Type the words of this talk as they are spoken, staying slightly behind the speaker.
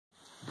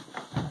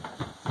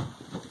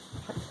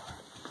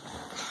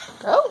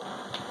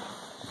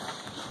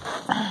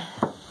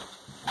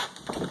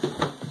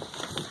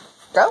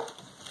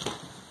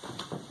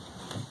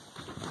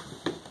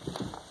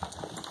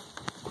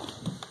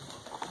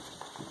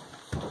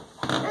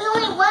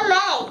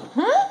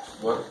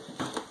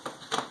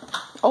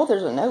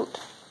there's a note.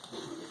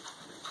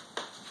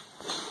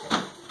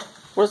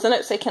 What does the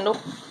note say, Kendall?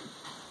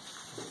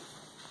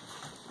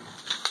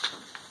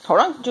 Hold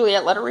on,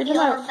 Juliet, let her read the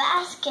note. Your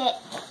basket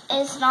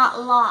is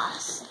not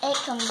lost. It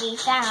can be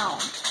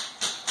found.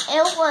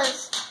 It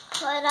was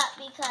put up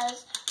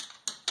because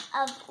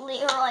of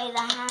Leroy the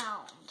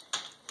Hound.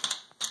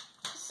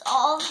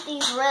 Solve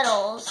these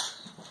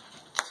riddles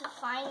to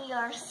find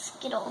your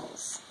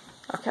Skittles.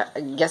 Okay, I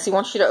guess he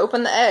wants you to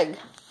open the egg.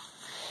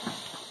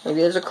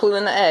 Maybe there's a clue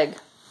in the egg.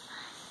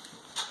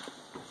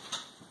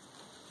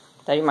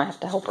 Daddy might have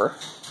to help her.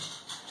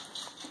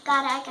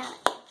 I got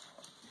it.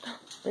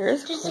 There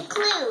is There's a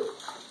clue.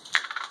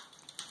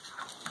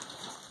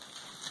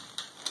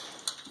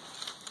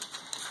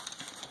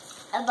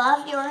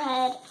 Above your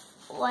head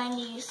when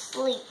you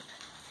sleep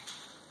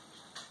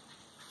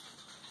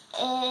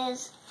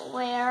is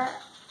where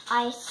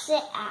I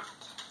sit at.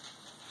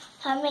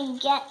 Come and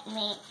get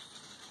me,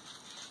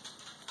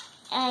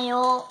 and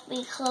you'll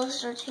be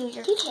closer to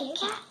your Kit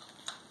Kat.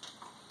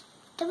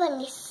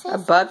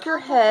 Above your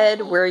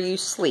head where you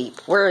sleep.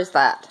 Where is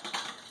that?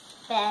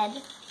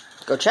 Bed.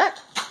 Go check.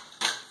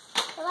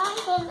 Come on,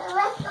 Kendall,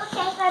 let's go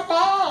check our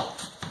bed.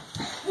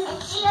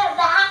 And see our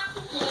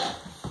basket.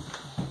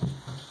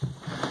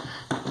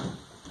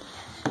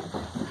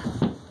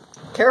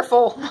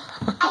 Careful.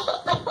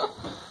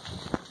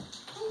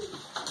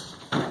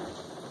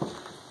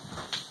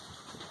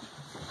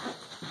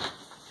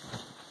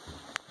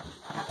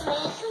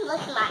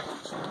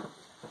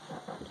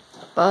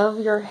 Above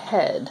your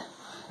head.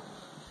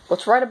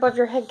 What's right above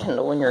your head,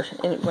 Kendall,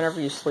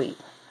 whenever you sleep?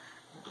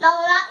 No,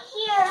 not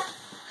here.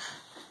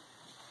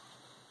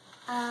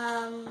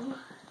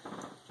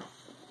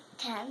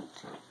 Tent.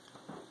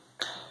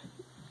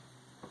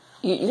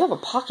 You have a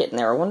pocket in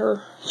there. I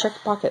wonder, check the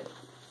pocket.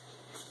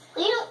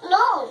 We don't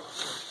know.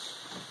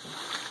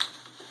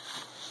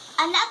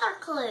 Another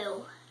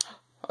clue.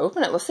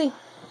 Open it, let's see.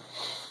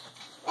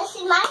 Let's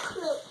see my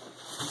clue.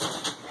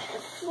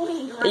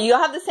 You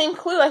have the same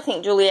clue, I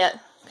think, Juliet.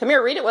 Come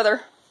here, read it with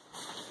her.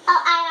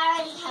 Oh, I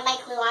already have my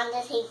clue on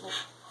the table.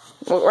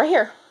 Well, right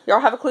here. Y'all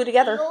have a clue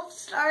together. You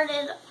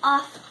started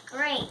off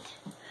great.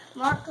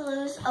 More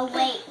clues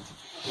await.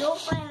 You'll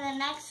find the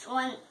next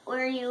one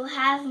where you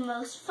have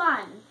most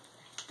fun.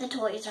 The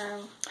toys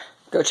room.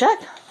 Go check.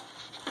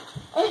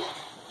 Yeah,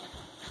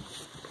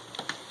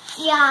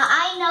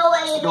 I know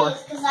what it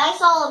is because I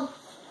saw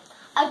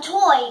a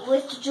toy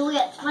with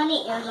Juliet's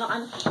bunny ears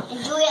on,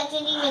 and Juliet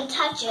didn't even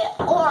touch it,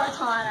 or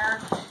Connor.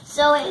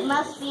 So it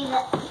must be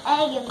the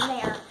egg in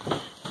there.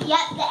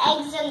 Yep, the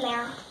egg's in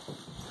there.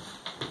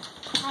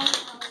 I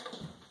know.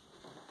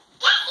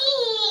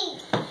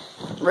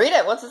 Yay! Read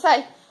it. What's it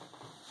say?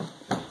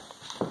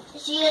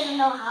 She doesn't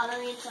know how to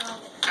read, so I'm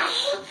gonna...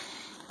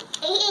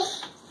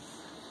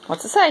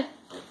 What's it say?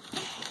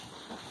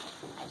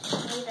 I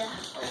just need to...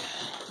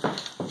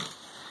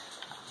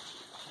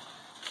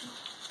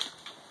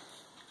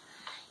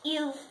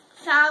 You've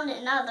found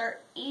another.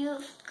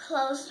 You've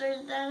closer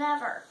than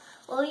ever.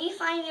 Will you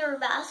find your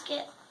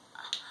basket?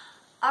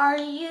 Are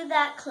you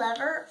that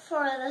clever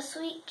for the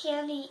sweet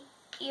candy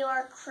you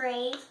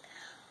crave?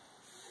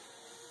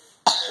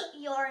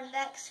 Your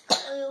next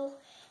clue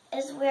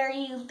is where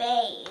you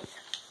bathe.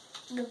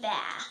 The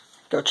bath.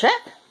 Go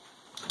check.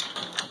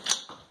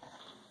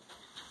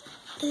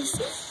 This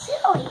is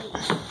silly.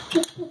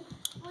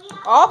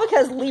 All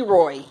because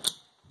Leroy.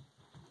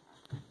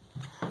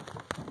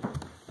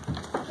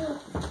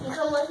 You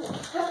come with me.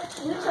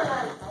 You turn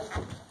on the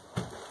light.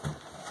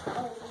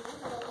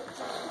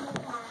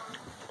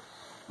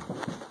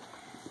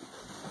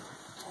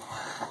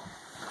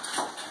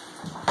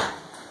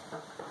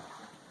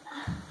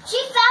 She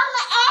found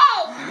the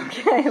egg.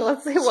 Okay,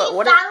 let's see what.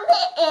 She found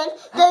it in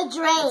the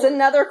drain. It's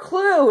another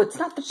clue. It's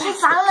not the basket.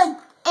 She found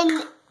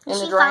it in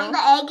the drain? found the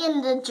egg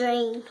in the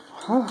drain.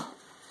 Huh.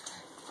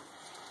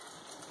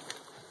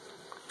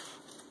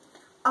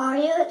 Are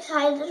you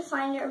excited to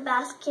find your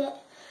basket?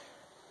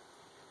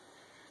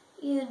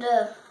 You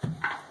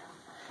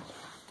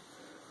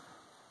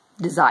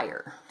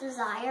Desire.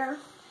 desire.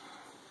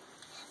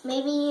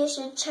 Maybe you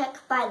should check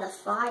by the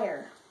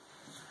fire.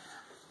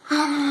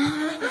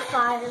 The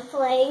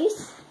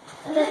fireplace.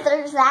 Because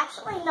there's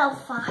actually no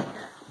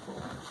fire.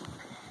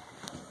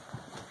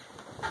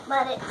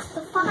 But it's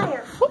the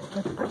fire.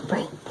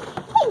 Bye.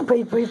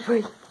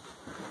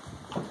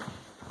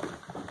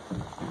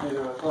 You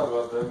know, I thought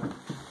about that.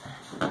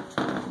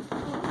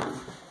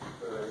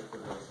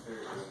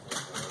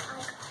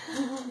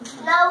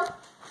 No.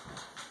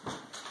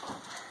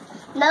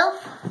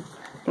 Nope.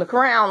 Look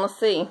around. Let's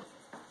see.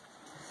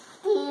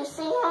 Do you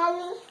see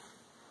any?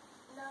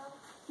 No.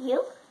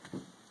 You? An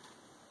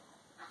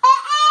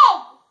egg!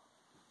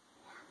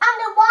 On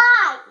the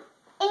wall.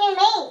 In your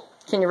name.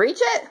 Can you reach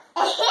it?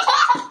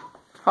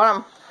 Hold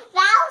on.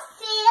 That was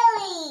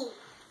silly.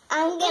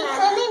 I'm gonna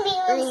couldn't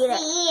even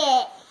see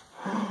it.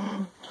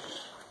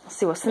 Let's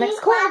see what's the These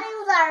next clue.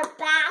 bottles are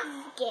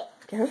basket.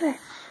 Get over there.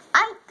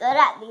 I'm good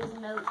at these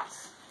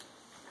notes.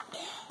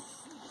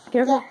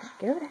 Get over there.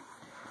 Get over there.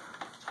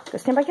 Go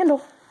stand by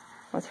Kendall.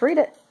 Let's read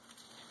it.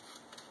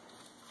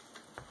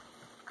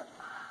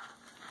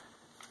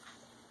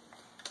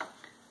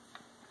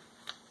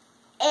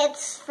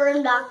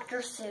 from Dr.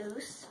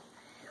 Seuss.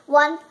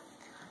 One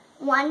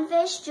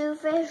fish, two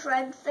fish,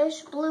 red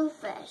fish, blue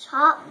fish.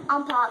 Hop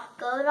on pop,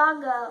 go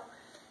dog go.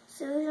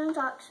 Susan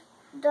talks,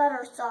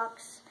 Dutter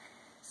socks,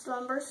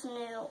 slumber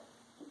snoo.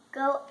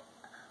 Go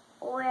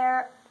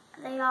where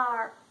they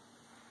are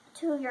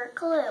to your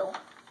clue.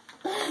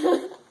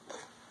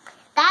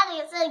 Daddy,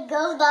 it said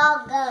go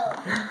dog go.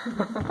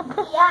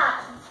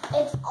 Yeah,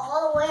 it's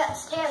all the way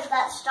upstairs.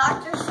 That's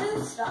Dr.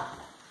 Seuss stuff.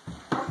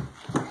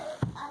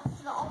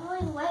 That's the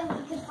only way we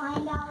could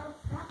find out if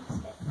that's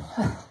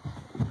good.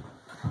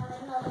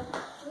 Another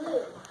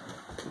clue.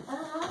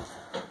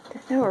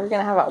 No, we're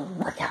gonna have a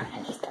workout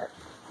in Easter.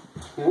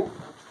 A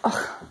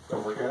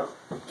workout?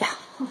 Yeah.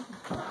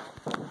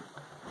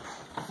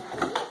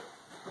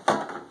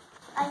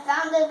 I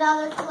found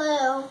another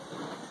clue.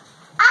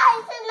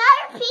 It's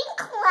another pink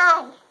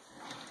one.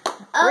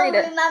 Read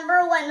it. Remember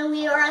when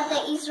we were at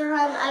the Easter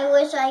hunt? I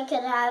wish I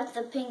could have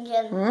the pink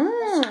and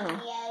the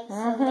shiny eggs.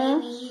 So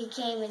maybe he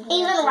came in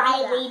here. Even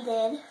Riley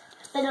did,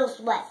 but it was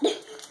wet.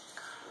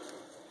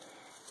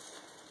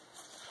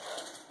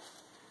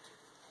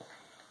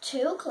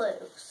 Two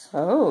clues.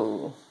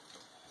 Oh.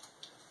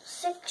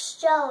 6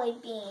 jelly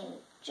bean.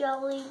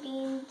 Jelly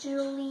bean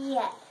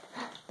Juliet.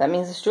 That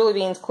means it's Julie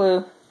Bean's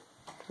clue.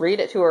 Read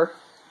it to her.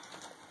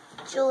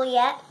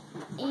 Juliet,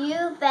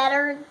 you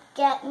better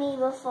get me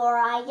before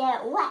I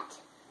get wet.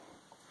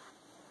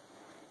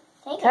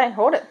 Take Okay,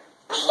 hold it.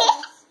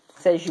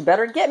 Says you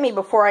better get me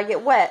before I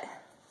get wet.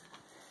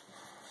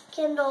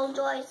 Kindle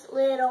Joy's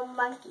little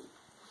monkey.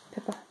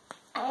 Pippa.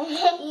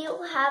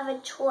 You have a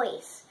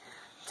choice.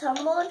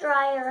 Tumble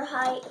dry or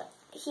high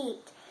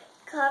heat.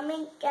 Come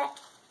and get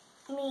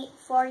me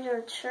for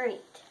your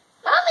treat.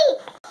 Mommy!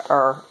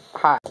 Or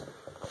hot.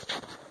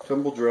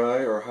 Tumble dry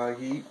or high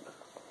heat.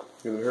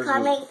 And hers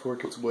Coming. goes before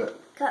it gets wet.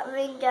 Come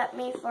and get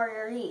me for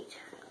your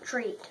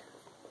treat.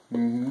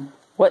 Mm-hmm.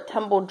 What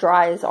tumble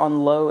dries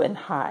on low and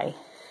high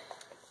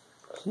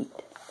heat?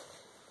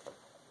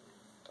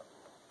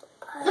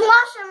 The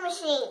washing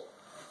machine.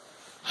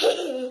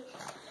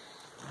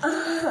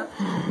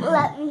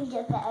 Let me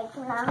get the egg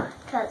now,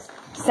 cause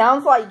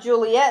Sounds like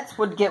Juliet's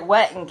would get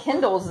wet and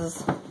Kendall's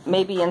is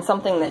maybe in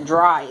something that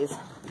dries.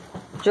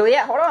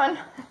 Juliet, hold on.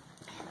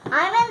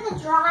 I'm in the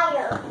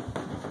dryer.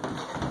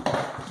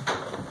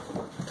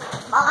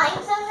 Mine's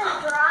in the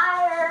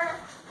dryer.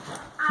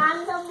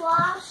 I'm the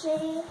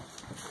washing.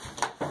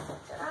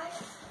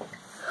 Dryer.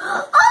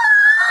 Oh!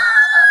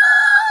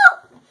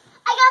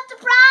 I got the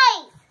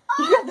prize. You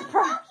Oh, got the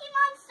prize.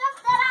 Pokemon stuff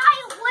that I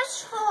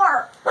wished for.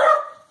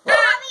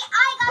 Mommy,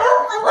 I got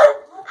the one.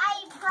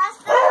 I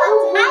pressed the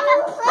button.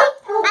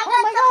 I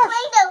got the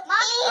Play-Doh.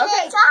 Mommy,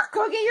 Okay, it's chocolate.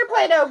 go get your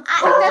Play-Doh.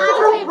 I Take that to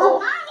the table.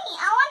 Mommy,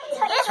 I want to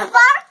touch it's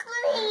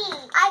sparkly.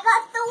 I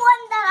got the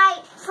one that I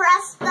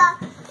pressed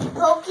the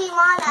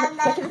Pokemon and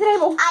Take it to then the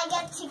table. I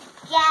get to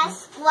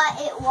guess what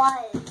it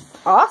was.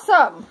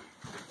 Awesome.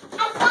 I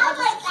found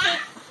my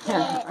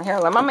basket. Here,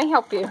 let Mommy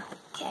help you.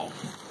 Okay.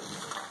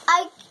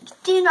 I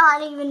do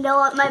not even know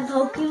what my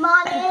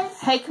Pokemon is.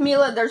 Hey,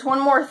 Camila, there's one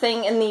more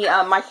thing in the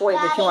microwave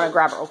if you want to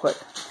grab it real quick.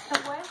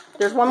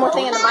 There's one more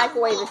thing in the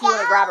microwave if you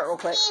want to grab it real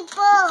quick.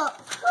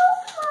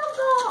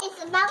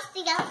 It's a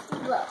mousy gusty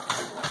book.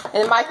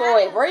 In the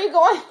microwave. Where are you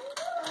going?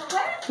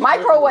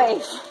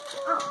 Microwave. I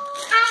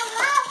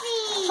love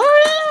you.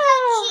 Hurry